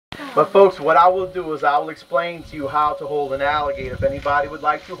But folks, what I will do is I will explain to you how to hold an alligator if anybody would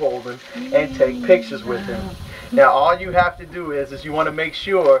like to hold him and take pictures with him. Now all you have to do is you want to make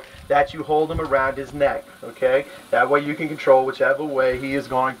sure that you hold him around his neck, okay? That way you can control whichever way he is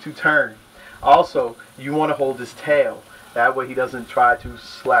going to turn. Also, you want to hold his tail. That way he doesn't try to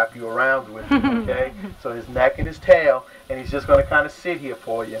slap you around with it, okay? So his neck and his tail, and he's just going to kind of sit here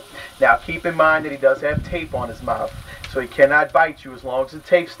for you. Now keep in mind that he does have tape on his mouth, so he cannot bite you as long as the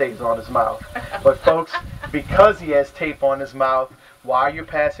tape stays on his mouth. But folks, because he has tape on his mouth, while you're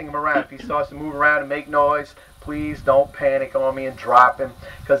passing him around, if he starts to move around and make noise, please don't panic on me and drop him,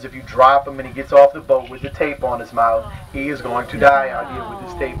 because if you drop him and he gets off the boat with the tape on his mouth, he is going to die out here with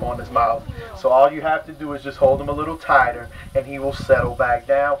this tape on his mouth. So all you have to do is just hold him a little tighter and he will settle back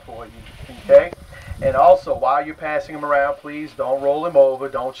down for you, okay? And also, while you're passing him around, please don't roll him over,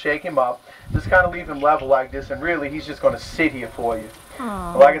 don't shake him up. Just kind of leave him level like this, and really he's just going to sit here for you.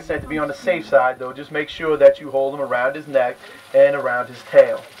 Like I said, to be on the safe side though, just make sure that you hold him around his neck and around his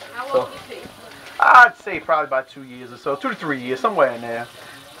tail. How old is he? I'd say probably about 2 years or so, 2 to 3 years, somewhere in there.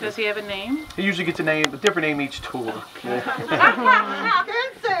 Does he have a name? He usually gets a different name each tour.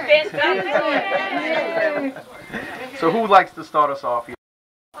 So who likes to start us off here?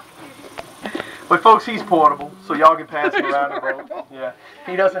 But folks, he's portable, so y'all can pass him around the boat. Yeah,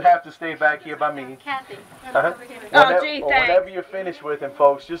 he doesn't have to stay back here by me. Kathy. Whenever you're finished with him,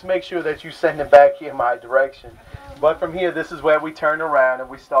 folks, just make sure that you send him back here my direction. But from here, this is where we turn around and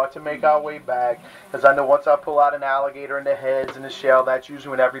we start to make our way back. Because I know once I pull out an alligator in the heads and the shell, that's usually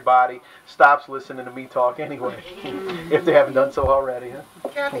when everybody stops listening to me talk anyway. If they haven't done so already.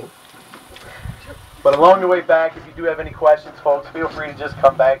 Huh? But along the way back, if you do have any questions, folks, feel free to just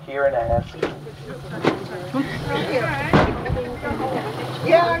come back here and ask.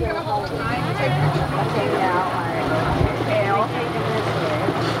 Yeah, I'm going to hold it. Take it out. Tail.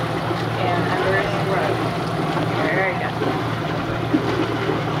 And under his throat. Very good.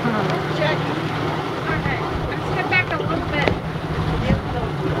 Check. Okay, let's step back a little bit.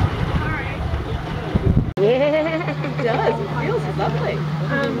 Alright. It does. It feels lovely.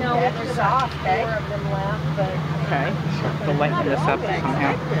 No, it's soft, eh? More of them left, but... Okay, to lighten this up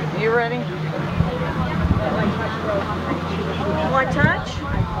somehow. You ready? Want to touch?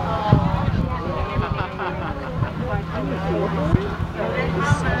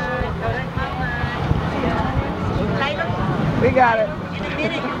 We got it.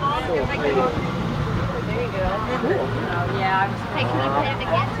 yeah, I was taking a pen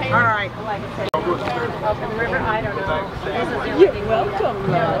again. All right. Open River, I don't know. You're welcome.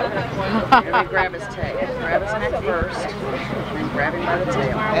 Let me grab his tail. Grab his neck first, and then grab him by the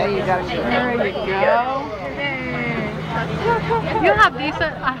tail. There you got it. There you go. You have these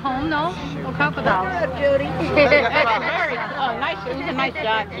at home, no? Or crocodiles? Jody. Oh, nice. It was a nice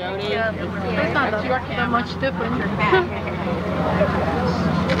shot, Jody. It's not that much different.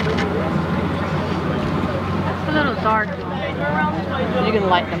 It's a little dark. You can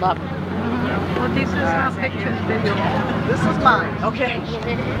lighten them up. Well, this is not pictures, video. This is mine. Okay.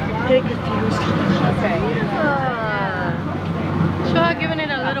 Get confused. Okay. Show her giving it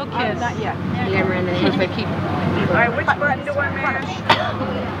a little kiss. Not yet. Yeah, Miranda. Keep. All right, which button do I mash?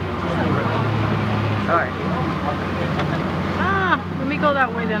 All right. Ah, let me go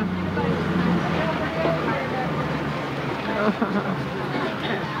that way then.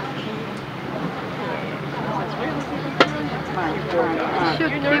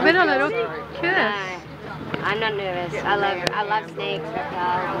 Should give it a little kiss. I'm not nervous. I love snakes,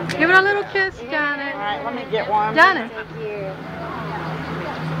 reptiles. Give it a little kiss, Janet. All right, let me get one. Janet. Thank you.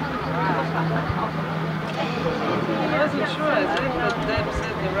 I wasn't sure, I think, but Deb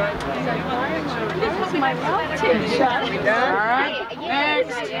said the right thing. This is my relative. All right.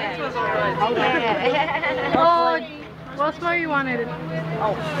 Next. It was alright. Oh, what smell you wanted?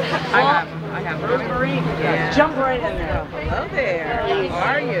 Oh, I have Rosemary. Yeah. Jump right in there. Hello there.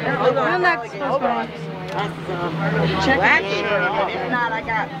 How are you? Hold on. You're next, Rosemary. Check it. But if not, I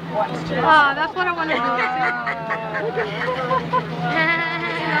got ones too. Oh, that's what I wanted to do.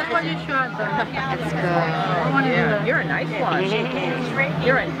 That's what you should have done. That's good. I want to do that. You're a nice one.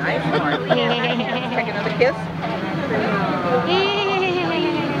 You're a nice one. Take another kiss.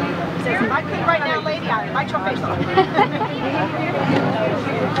 I could right now, lady. Bite your face off.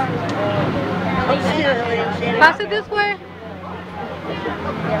 Pass it this way.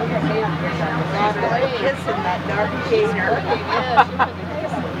 Kissing that dark gator.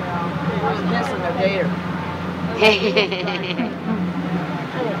 Kissing the gator.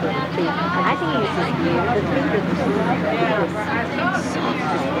 I think this is cute.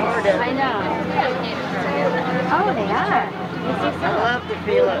 I know. Oh, they are. I love the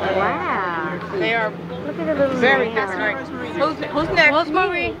feel of it. Wow. They are Look at the little very nails. fascinating. Who's next?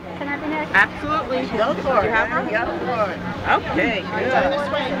 Rosemary. Can I be next? Absolutely. Go for it. You have her? Go for it. Okay, good.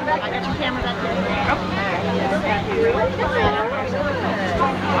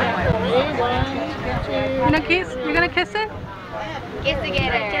 You gonna kiss? You gonna kiss it? Kiss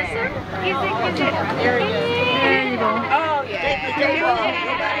together. Kiss her. Kiss it. Kiss it. There you go. Oh, yeah.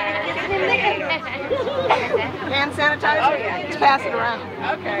 Hand sanitizer? Oh, yeah. Just pass it around.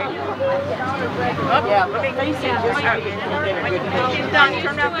 Okay. Oh, yeah. Let me see. When she's done,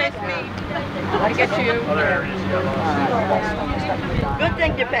 turn around face me. I get you. Good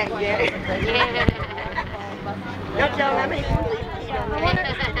thing you packed, Gary. Don't tell them he can leave.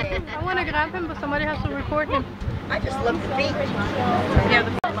 I want to grab him, but somebody has to record him. I just love the beach. Yeah.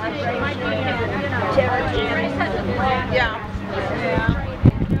 Yeah.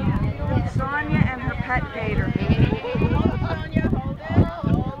 Sonia and her pet gator. Sonia, hold it,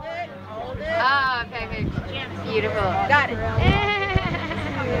 hold it, hold it. Ah, perfect. Beautiful. Got it.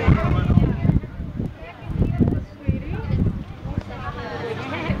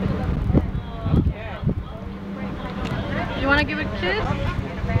 You want to give a kiss?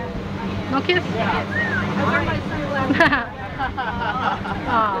 No kiss?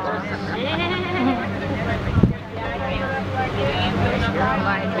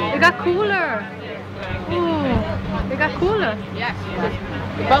 They got cooler. Ooh, they got cooler. Yes.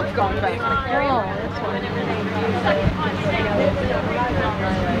 The boat's going fast. Oh, that's fine.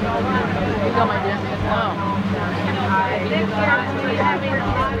 You go, my dear.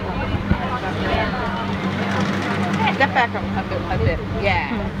 Step back a bit. Yeah.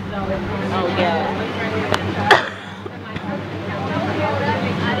 Oh, yeah.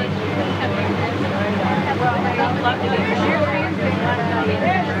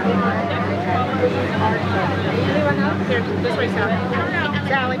 This way,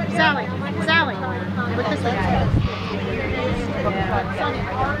 Sally. Sally. Look this way.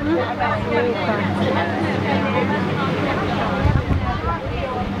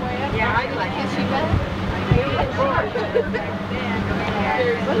 Yeah, I like it.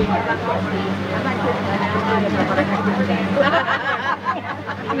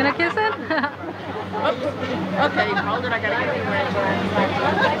 I'm gonna kiss it? Okay, hold it. I gotta get it ready.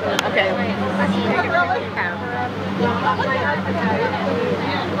 Okay.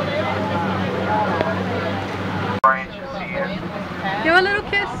 Give a little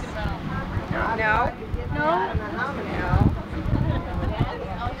kiss. No. No?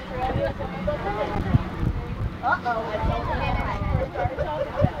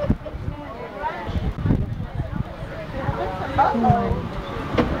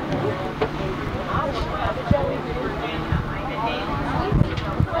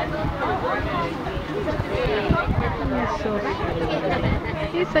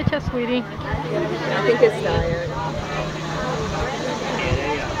 He's such a sweetie. I think it's tired.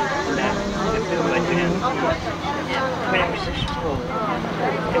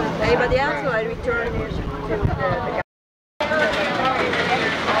 Anybody else? So I return it to the guy.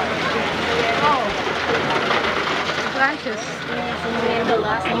 Branches.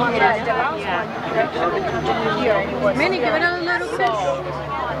 Minnie, give it a little kiss.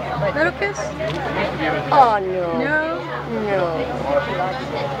 Little kiss? Oh, no. No? No.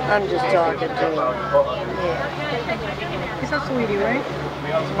 I'm just talking to him. He's a sweetie, right?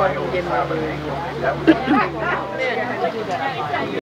 Give him a